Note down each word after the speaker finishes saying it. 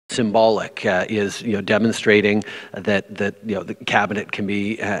symbolic, is demonstrating that the cabinet can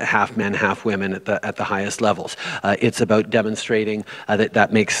be half men, half women at the highest levels. It's about demonstrating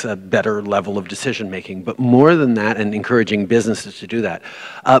that makes a better level of decision making. But more than that, and encouraging businesses to do that.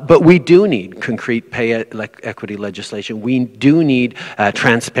 But we do need concrete pay equity legislation. We do need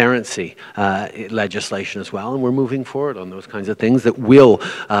transparency legislation as well, and we're moving forward on those kinds of things that will,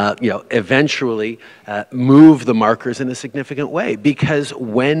 eventually move the markers in a significant way. Because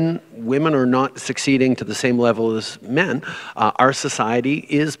when women are not succeeding to the same level as men, our society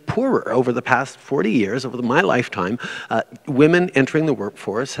is poorer. Over the past 40 years, over my lifetime, women entering the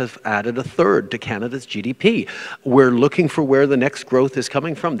workforce have added a third to Canada's GDP. We're looking for where the next growth is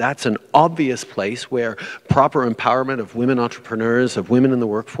coming from. That's an obvious place where proper empowerment of women entrepreneurs, of women in the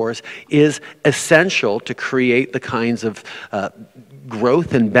workforce, is essential to create the kinds of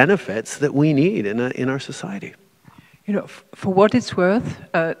growth and benefits that we need in our society. For what it's worth,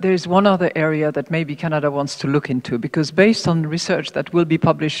 there is one other area that maybe Canada wants to look into, because based on research that will be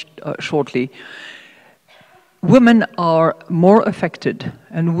published shortly, women are more affected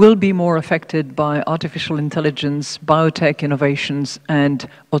and will be more affected by artificial intelligence, biotech innovations, and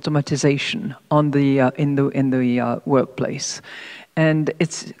automatization in the workplace. And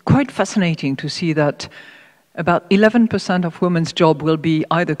it's quite fascinating to see that about 11% of women's jobs will be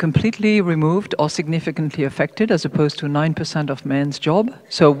either completely removed or significantly affected, as opposed to 9% of men's job.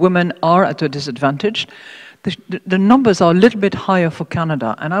 So women are at a disadvantage. The numbers are a little bit higher for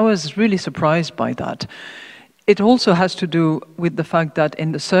Canada, and I was really surprised by that. It also has to do with the fact that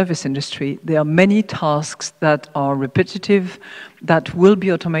in the service industry, there are many tasks that are repetitive, that will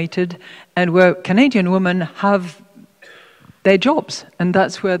be automated, and where Canadian women have their jobs, and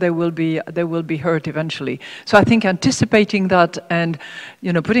that's where they will be hurt eventually. So I think anticipating that and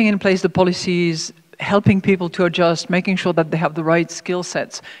putting in place the policies, helping people to adjust, making sure that they have the right skill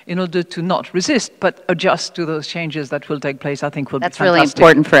sets in order to not resist but adjust to those changes that will take place, I think will be fantastic. That's really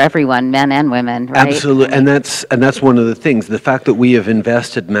important for everyone, men and women, right? Absolutely, and that's one of the things. The fact that we have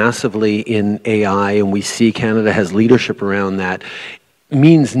invested massively in AI and we see Canada has leadership around that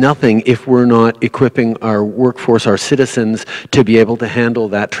means nothing if we're not equipping our workforce, our citizens, to be able to handle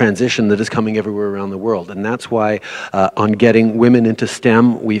that transition that is coming everywhere around the world. And that's why on getting women into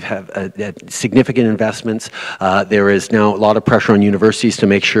STEM, we've had significant investments. There is now a lot of pressure on universities to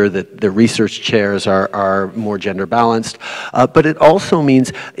make sure that the research chairs are more gender balanced. But it also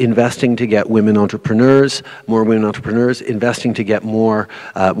means investing to get women entrepreneurs, more women entrepreneurs, investing to get more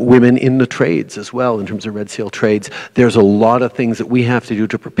women in the trades as well, in terms of Red Seal trades. There's a lot of things that we have to do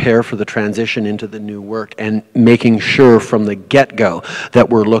to prepare for the transition into the new work, and making sure from the get-go that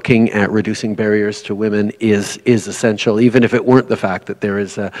we're looking at reducing barriers to women is essential, even if it weren't the fact that there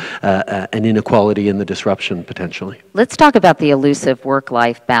is an inequality in the disruption potentially. Let's talk about the elusive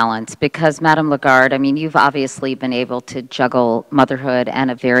work-life balance, because Madame Lagarde, I mean, you've obviously been able to juggle motherhood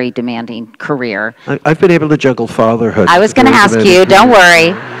and a very demanding career. I've been able to juggle fatherhood. I was going to ask you, don't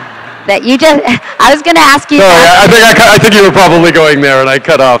worry. I was going to ask you. Sorry, I think you were probably going there, and I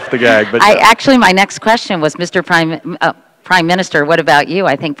cut off the gag. But actually, my next question was, Mr. Prime Minister, what about you?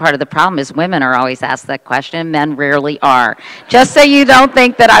 I think part of the problem is women are always asked that question. Men rarely are. Just so you don't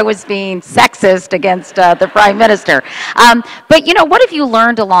think that I was being sexist against the Prime Minister. But what have you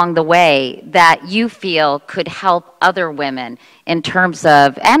learned along the way that you feel could help other women in terms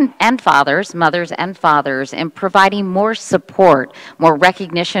of, and fathers, mothers and fathers, in providing more support, more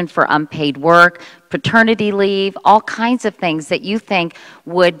recognition for unpaid work, paternity leave, all kinds of things that you think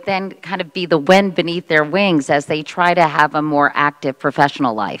would then kind of be the wind beneath their wings as they try to have a more active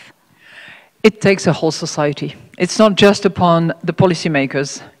professional life? It takes a whole society. It's not just upon the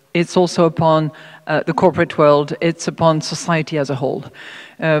policymakers. It's also upon the corporate world. It's upon society as a whole.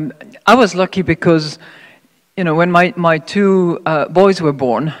 I was lucky because when my two boys were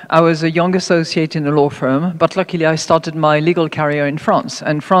born, I was a young associate in a law firm, but luckily I started my legal career in France.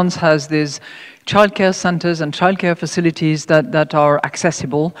 And France has these childcare centers and childcare facilities that are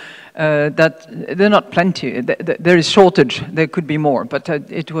accessible, that they're not plenty. There is shortage, there could be more, but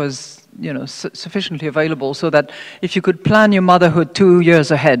it was sufficiently available so that if you could plan your motherhood 2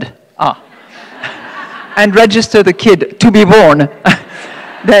 years ahead, and register the kid to be born,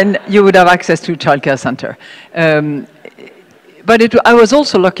 then you would have access to a childcare center. But I was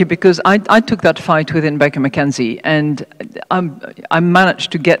also lucky because I took that fight within Baker McKenzie, and I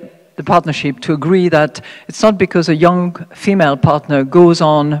managed to get the partnership to agree that it's not because a young female partner goes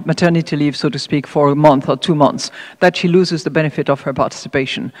on maternity leave, so to speak, for a month or 2 months, that she loses the benefit of her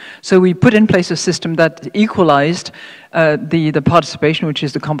participation. So we put in place a system that equalized the participation, which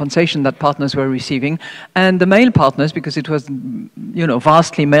is the compensation that partners were receiving, and the male partners, because it was,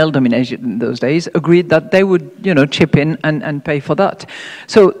 vastly male-dominated in those days, agreed that they would, chip in and pay for that.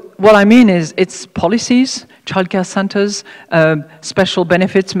 So what I mean is, it's policies, childcare centers, special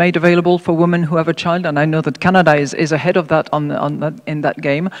benefits made available for women who have a child, and I know that Canada is ahead of that in that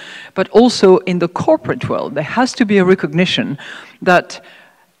game. But also in the corporate world, there has to be a recognition that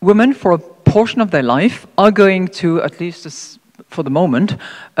women, for a portion of their life, are going to, at least for the moment,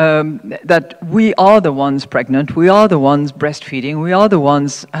 that we are the ones pregnant, we are the ones breastfeeding, we are the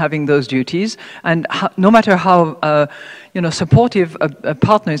ones having those duties, and no matter how supportive a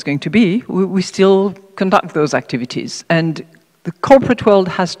partner is going to be, we still conduct those activities. And the corporate world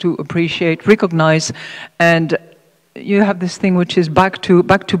has to appreciate, recognize, and you have this thing which is back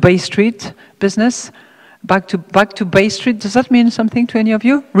to Bay Street business. Back to Bay Street. Does that mean something to any of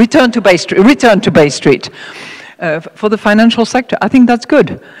you? Return to Bay Street. Return to Bay Street. For the financial sector, I think that's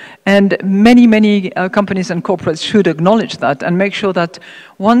good. And many companies and corporates should acknowledge that and make sure that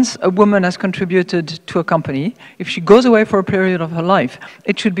once a woman has contributed to a company, if she goes away for a period of her life,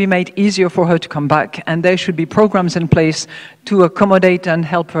 it should be made easier for her to come back, and there should be programs in place to accommodate and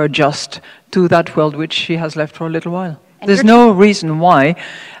help her adjust to that world which she has left for a little while. There's no reason why,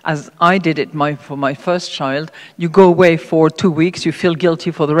 as I did it for my first child, you go away for 2 weeks, you feel guilty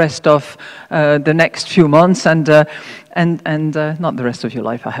for the rest of the next few months, and not the rest of your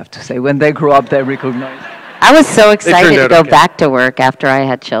life, I have to say. When they grow up, they recognize. I was so excited to go back to work after I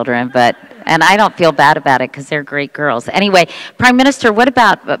had children, and I don't feel bad about it because they're great girls. Anyway, Prime Minister, what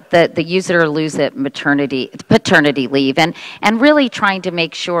about the use it or lose it paternity leave, and really trying to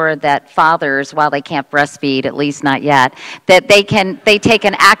make sure that fathers, while they can't breastfeed, at least not yet, that they take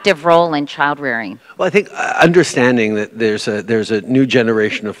an active role in child rearing? Well, I think understanding that there's a new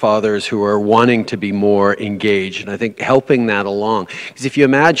generation of fathers who are wanting to be more engaged, and I think helping that along. Because if you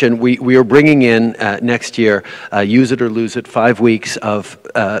imagine, we are bringing in next year, use it or lose it, 5 weeks of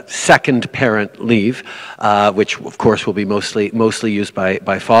second parent leave, which of course will be mostly used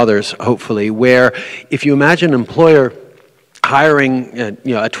by fathers, hopefully, where if you imagine an employer hiring a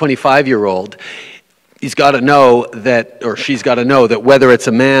 25-year-old, he's got to know that, or she's got to know that whether it's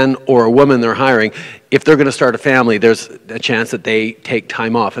a man or a woman they're hiring, if they're going to start a family, there's a chance that they take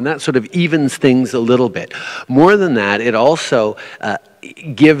time off. And that sort of evens things a little bit. More than that, it also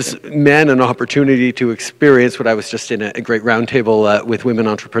gives men an opportunity to experience what I was just in a great roundtable with women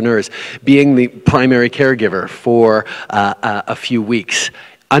entrepreneurs, being the primary caregiver for a few weeks.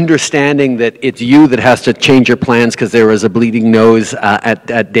 Understanding that it's you that has to change your plans because there was a bleeding nose at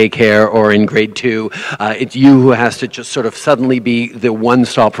daycare or in grade 2. It's you who has to just sort of suddenly be the one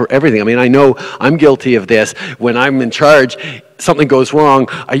stop for everything. I mean, I know I'm guilty of this. When I'm in charge, something goes wrong,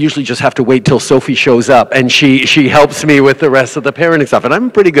 I usually just have to wait till Sophie shows up and she helps me with the rest of the parenting stuff. And I'm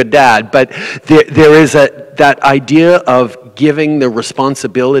a pretty good dad, but there is that idea of giving the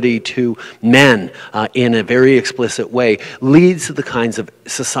responsibility to men in a very explicit way leads to the kinds of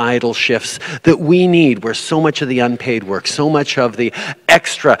societal shifts that we need, where so much of the unpaid work, so much of the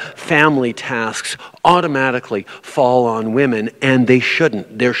extra family tasks automatically fall on women, and they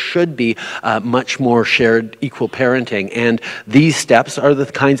shouldn't. There should be much more shared equal parenting, and these steps are the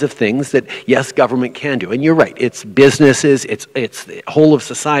kinds of things that, yes, government can do. And you're right, it's businesses, it's the whole of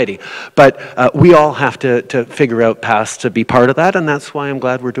society, but we all have to figure out paths to be part of that, and that's why I'm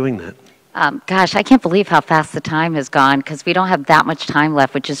glad we're doing that. Gosh, I can't believe how fast the time has gone, because we don't have that much time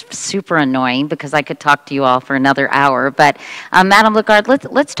left, which is super annoying, because I could talk to you all for another hour. But Madame Lagarde,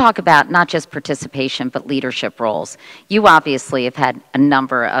 let's talk about not just participation, but leadership roles. You obviously have had a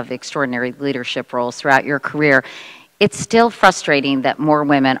number of extraordinary leadership roles throughout your career. It's still frustrating that more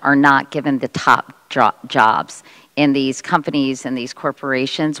women are not given the top jobs in these companies and these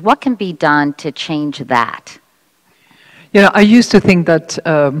corporations. What can be done to change that? You know, I used to think that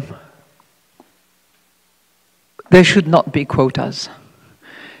there should not be quotas,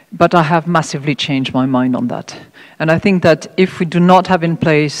 but I have massively changed my mind on that. And I think that if we do not have in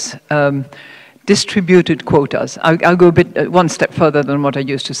place distributed quotas, I'll go one step further than what I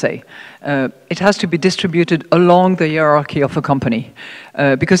used to say. It has to be distributed along the hierarchy of a company,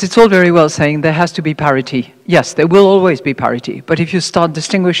 because it's all very well saying there has to be parity. Yes, there will always be parity, but if you start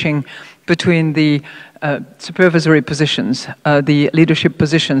distinguishing between the supervisory positions, the leadership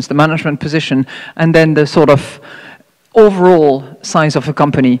positions, the management position, and then the sort of overall size of a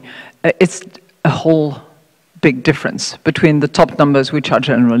company, it's a whole big difference between the top numbers, which are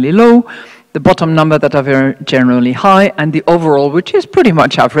generally low, the bottom number that are very generally high, and the overall, which is pretty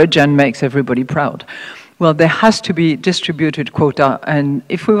much average and makes everybody proud. Well, there has to be distributed quota, and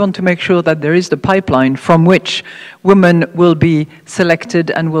if we want to make sure that there is the pipeline from which women will be selected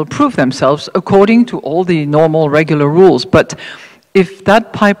and will prove themselves according to all the normal, regular rules. But if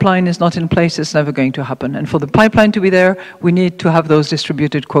that pipeline is not in place, it's never going to happen. And for the pipeline to be there, we need to have those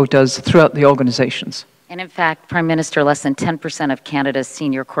distributed quotas throughout the organizations. And in fact, Prime Minister, less than 10% of Canada's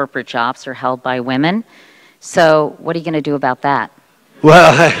senior corporate jobs are held by women. So what are you going to do about that?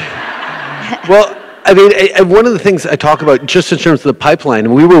 Well, I mean, one of the things I talk about just in terms of the pipeline,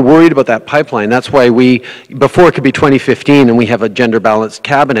 and we were worried about that pipeline. That's why before it could be 2015 and we have a gender-balanced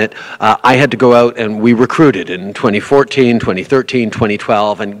cabinet, I had to go out and we recruited in 2014, 2013,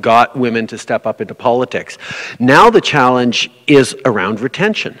 2012, and got women to step up into politics. Now the challenge is around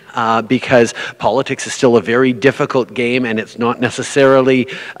retention, because politics is still a very difficult game, and it's not necessarily...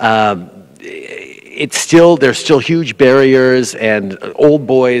 there's still huge barriers and old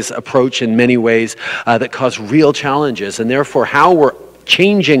boys approach in many ways that cause real challenges, and therefore how we're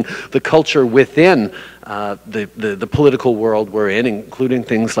changing the culture within the political world we're in, including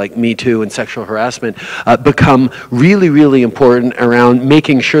things like Me Too and sexual harassment, become really, really important around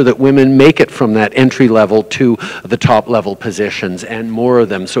making sure that women make it from that entry level to the top level positions, and more of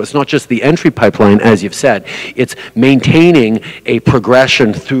them. So it's not just the entry pipeline, as you've said, it's maintaining a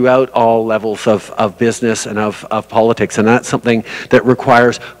progression throughout all levels of business and of politics, and that's something that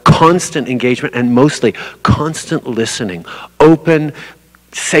requires constant engagement and mostly constant listening, open,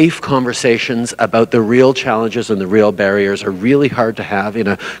 safe conversations about the real challenges and the real barriers are really hard to have in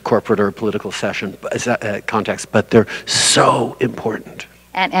a corporate or political session context, but they're so important.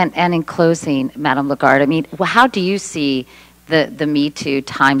 And in closing, Madame Lagarde, I mean, how do you see the Me Too,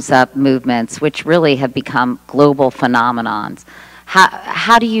 Time's Up movements, which really have become global phenomenons?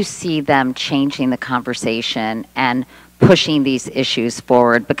 How do you see them changing the conversation and pushing these issues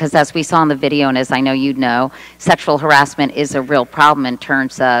forward? Because as we saw in the video, and as I know you know, sexual harassment is a real problem in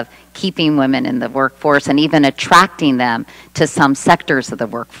terms of keeping women in the workforce and even attracting them to some sectors of the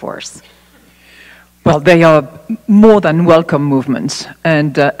workforce. Well, they are more than welcome movements,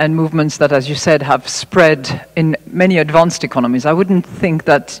 and movements that, as you said, have spread in many advanced economies. I wouldn't think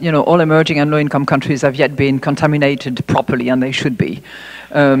that, you know, all emerging and low-income countries have yet been contaminated properly, and they should be.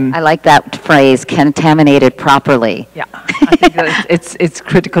 I like that phrase, contaminated properly. Yeah, I think that it's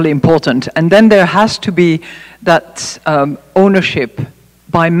critically important. And then there has to be that ownership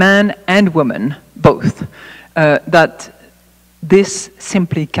by man and woman, both, that this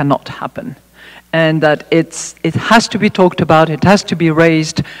simply cannot happen. And that it has to be talked about, it has to be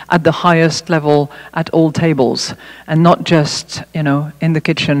raised at the highest level at all tables, and not just, you know, in the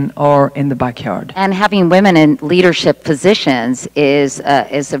kitchen or in the backyard. And having women in leadership positions is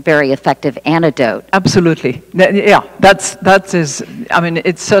a very effective antidote. Absolutely. Yeah, that is, I mean,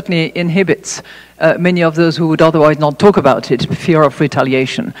 it certainly inhibits many of those who would otherwise not talk about it, fear of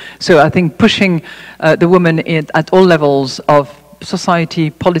retaliation. So I think pushing the women at all levels of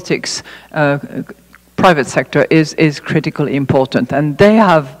society, politics, private sector is critically important. And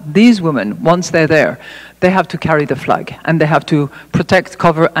these women, once they're there, they have to carry the flag, and they have to protect,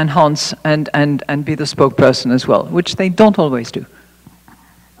 cover, enhance, and be the spokesperson as well, which they don't always do.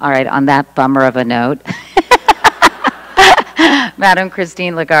 All right, on that bummer of a note, Madam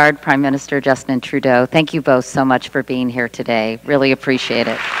Christine Lagarde, Prime Minister Justin Trudeau, thank you both so much for being here today. Really appreciate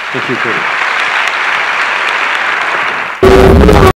it. Thank you, Katie.